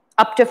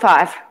 up to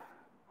 5.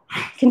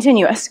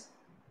 Continuous.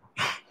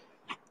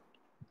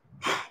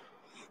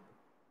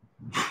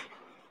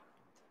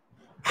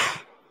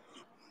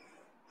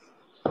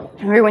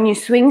 Remember, when you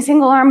swing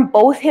single arm,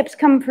 both hips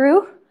come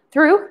through,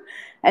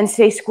 and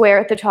stay square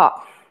at the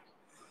top.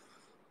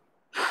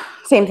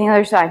 Same thing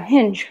other side.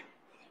 Hinge,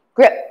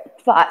 grip,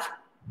 5.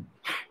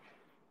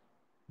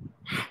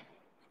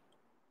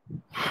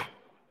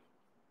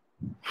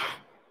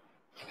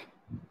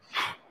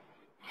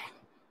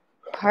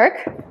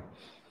 Park.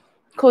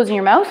 Closing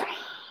your mouth.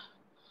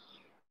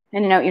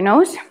 In and out your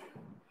nose.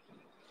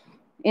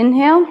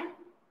 Inhale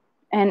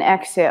and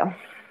exhale.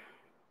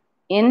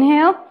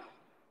 Inhale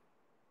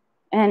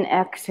and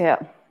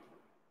exhale.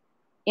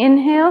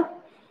 Inhale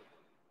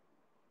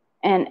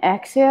and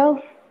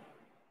exhale.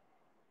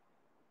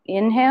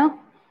 Inhale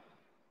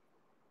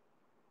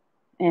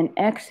and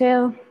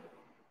exhale.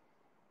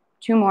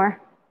 2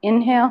 more.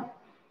 Inhale,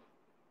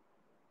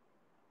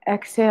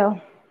 exhale.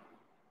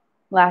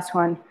 Last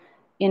one.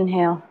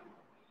 Inhale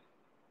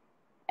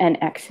and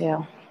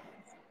exhale.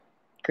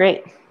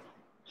 Great.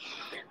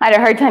 I had a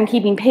hard time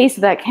keeping pace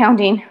with that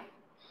counting.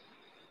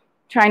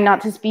 Trying not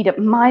to speed up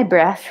my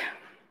breath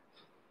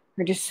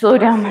or just slow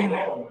down my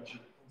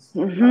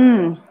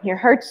breath. Your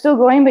heart's still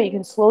going, but you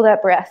can slow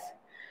that breath.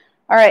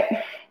 All right.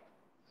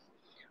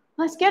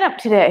 Let's get up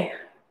today.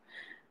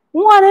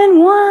 1 and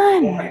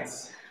 1.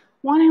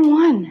 1 and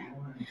 1.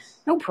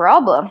 No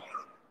problem.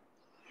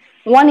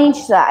 1 each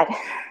side.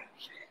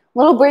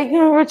 Little break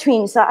in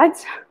between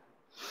sides.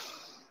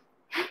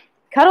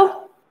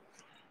 Cuddle.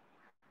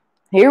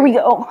 Here we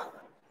go.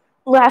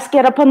 Last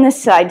get up on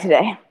this side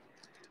today.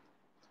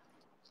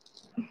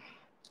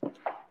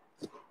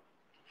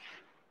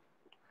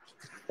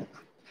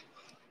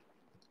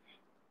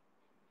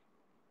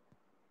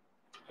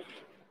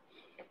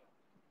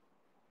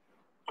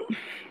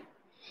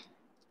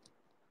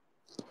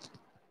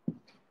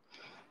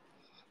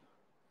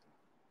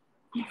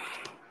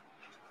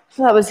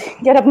 So that was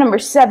get up number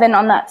 7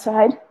 on that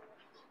side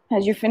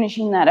as you're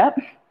finishing that up.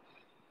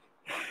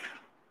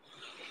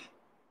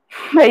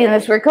 Right in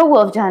this workout,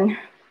 we'll have done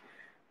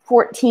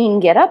 14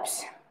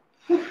 get-ups.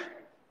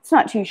 It's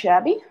not too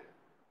shabby.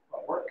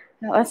 Oh,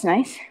 that's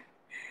nice.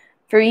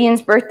 For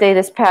Ian's birthday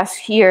this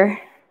past year,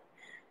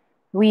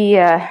 we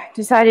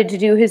decided to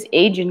do his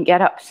age in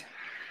get-ups.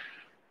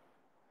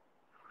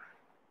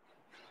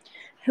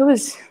 It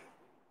was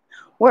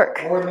work.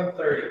 More than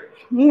 30.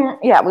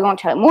 Yeah, we won't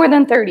tell you. More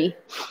than 30,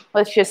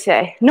 let's just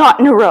say. Not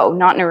in a row,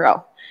 not in a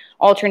row.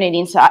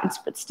 Alternating sides,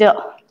 but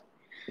still.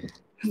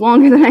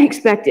 Longer than I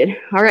expected.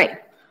 All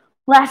right,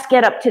 last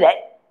get up today.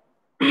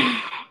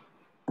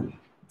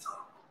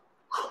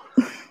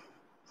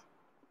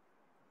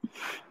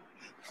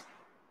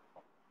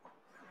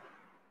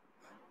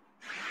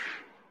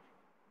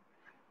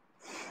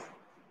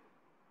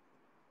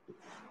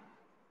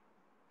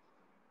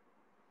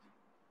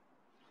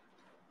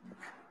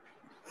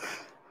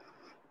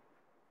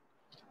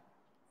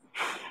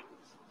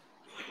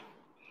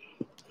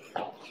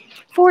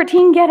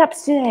 Fourteen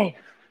get-ups today.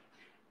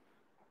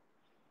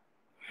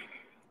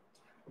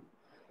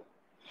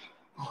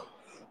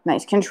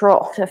 Nice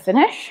control to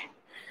finish.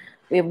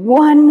 We have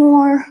 1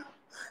 more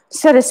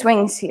set of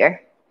swings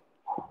here.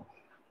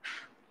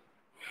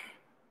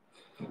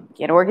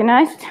 Get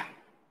organized.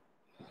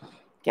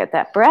 Get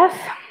that breath.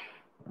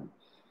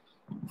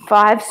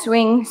 5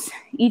 swings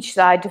each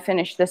side to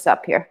finish this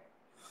up here.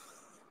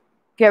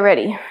 Get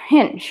ready.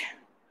 Hinge.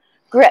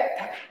 Grip.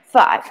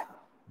 5.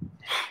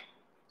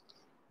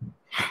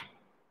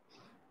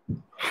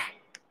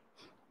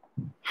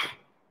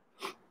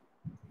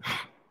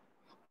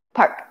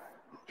 Park.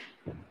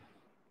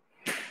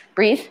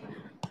 Breathe.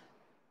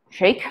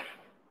 Shake.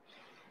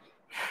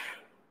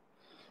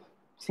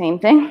 Same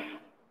thing.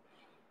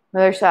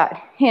 Other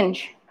side.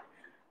 Hinge.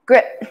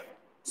 Grip.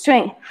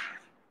 Swing.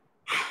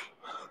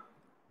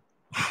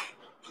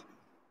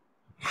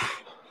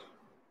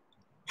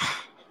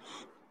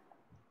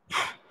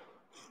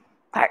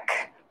 Park.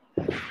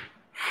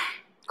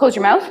 Close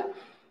your mouth.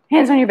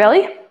 Hands on your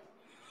belly.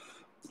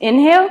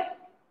 Inhale.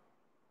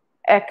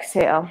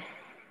 Exhale.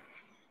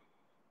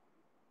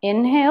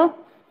 Inhale.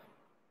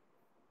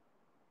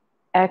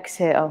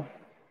 Exhale.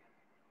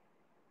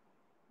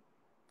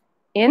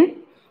 In.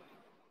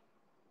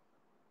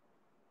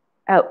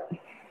 Out.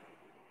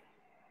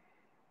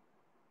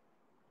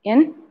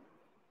 In.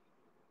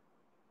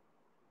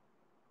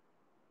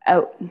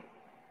 Out.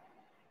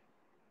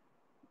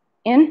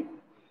 In.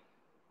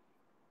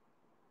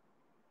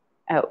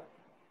 Out.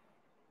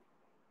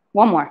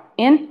 One more.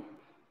 In.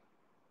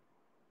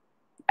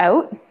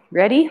 Out.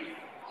 Ready?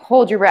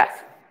 Hold your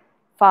breath.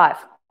 5,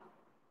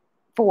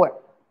 4,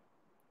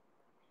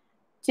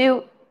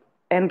 2,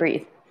 and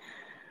breathe.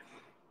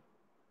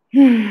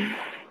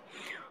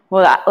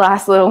 Well, that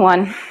last little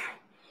one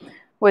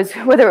was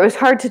whether it was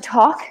hard to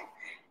talk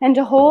and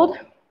to hold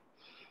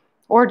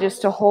or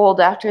just to hold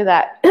after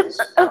that.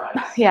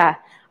 Yeah,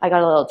 I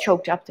got a little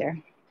choked up there.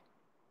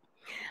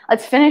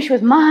 Let's finish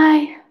with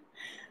my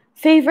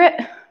favorite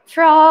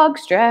frog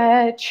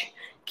stretch.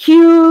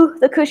 Cue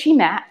the cushy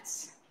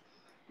mats.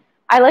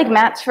 I like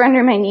mats for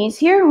under my knees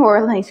here, or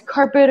a nice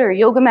carpet or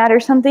yoga mat or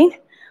something.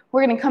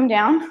 We're gonna come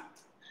down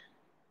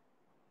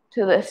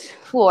to this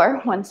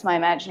floor once my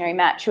imaginary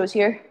mat shows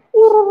here.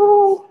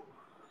 Ooh,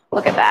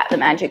 look at that, the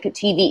magic of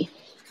TV.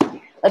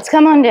 Let's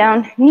come on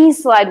down,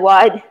 knees slide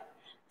wide,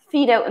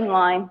 feet out in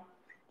line,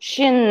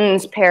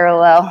 shins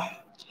parallel,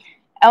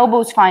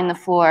 elbows find the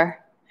floor.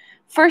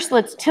 First,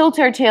 let's tilt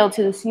our tail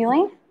to the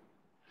ceiling.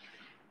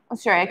 Oh,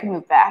 sorry, I can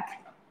move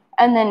back.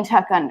 And then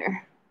tuck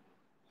under.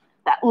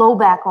 That low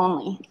back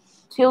only.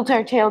 Tilt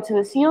our tail to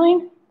the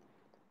ceiling,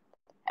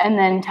 and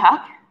then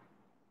tuck.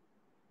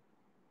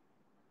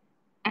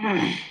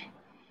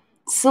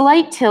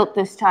 Slight tilt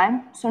this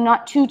time, so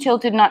not too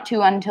tilted, not too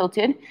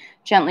untilted.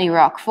 Gently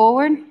rock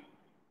forward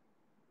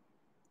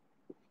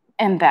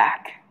and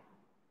back.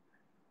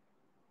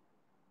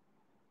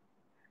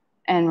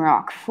 And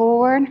rock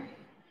forward.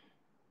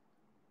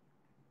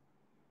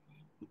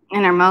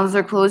 And our mouths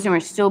are closed and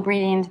we're still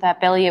breathing into that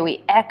belly. And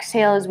we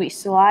exhale as we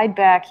slide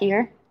back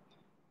here.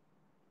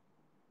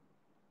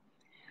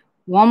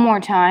 One more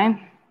time.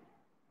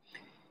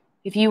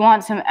 If you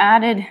want some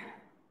added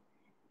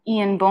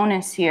Ian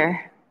bonus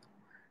here,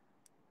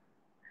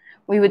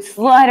 we would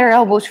slide our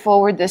elbows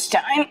forward this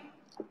time.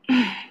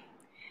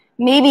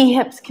 Maybe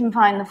hips can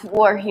find the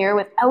floor here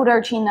without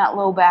arching that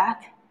low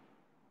back.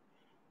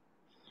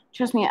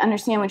 Trust me, I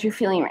understand what you're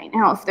feeling right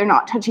now if they're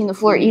not touching the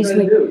floor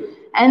easily.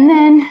 And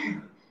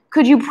then,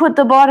 could you put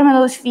the bottom of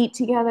those feet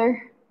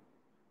together?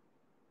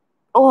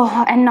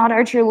 Oh, and not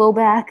arch your low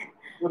back.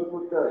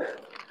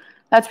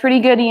 That's pretty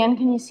good, Ian.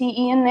 Can you see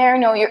Ian there?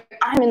 No,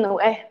 I'm in the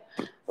way.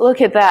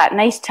 Look at that.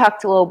 Nice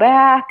tucked low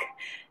back.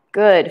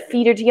 Good.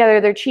 Feet are together.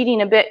 They're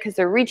cheating a bit because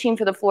they're reaching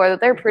for the floor.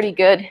 But they're pretty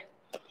good.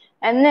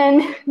 And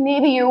then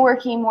maybe you're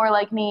working more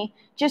like me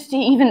just to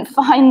even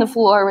find the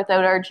floor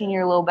without arching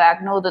your low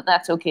back. Know that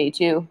that's okay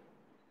too.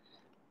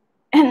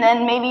 And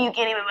then maybe you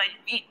can't even find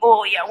your feet.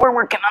 Oh, yeah, we're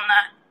working on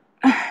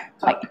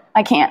that.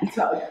 I can't.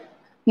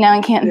 Now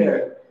I can't.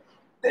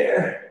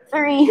 There.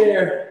 3,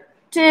 There.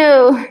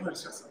 2.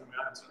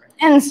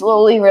 And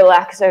slowly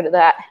relax out of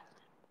that.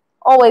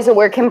 Always a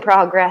work in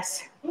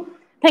progress.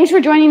 Thanks for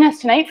joining us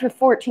tonight for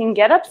 14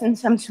 get-ups and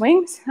some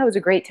swings. That was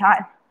a great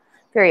time.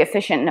 Very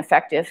efficient and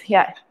effective.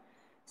 Yeah,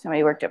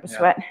 somebody worked up a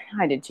sweat.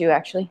 I did too,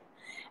 actually.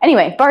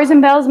 Anyway, bars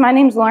and bells, my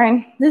name's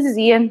Lauren. This is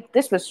Ian.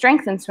 This was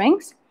Strength and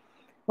Swings.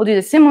 We'll do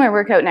the similar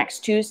workout next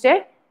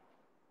Tuesday.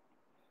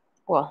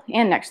 Well,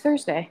 and next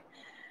Thursday.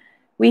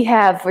 We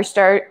have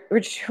restore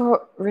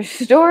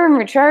and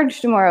recharge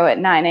tomorrow at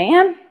 9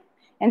 a.m.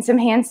 and some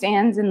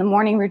handstands in the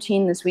morning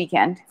routine this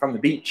weekend. From the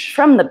beach.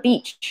 From the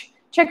beach.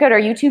 Check out our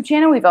YouTube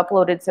channel. We've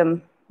uploaded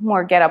some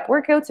more get-up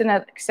workouts and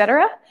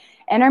etc.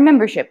 And our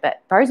membership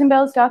at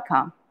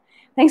barsandbells.com.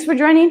 Thanks for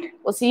joining.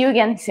 We'll see you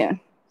again soon.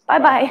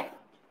 Bye-bye.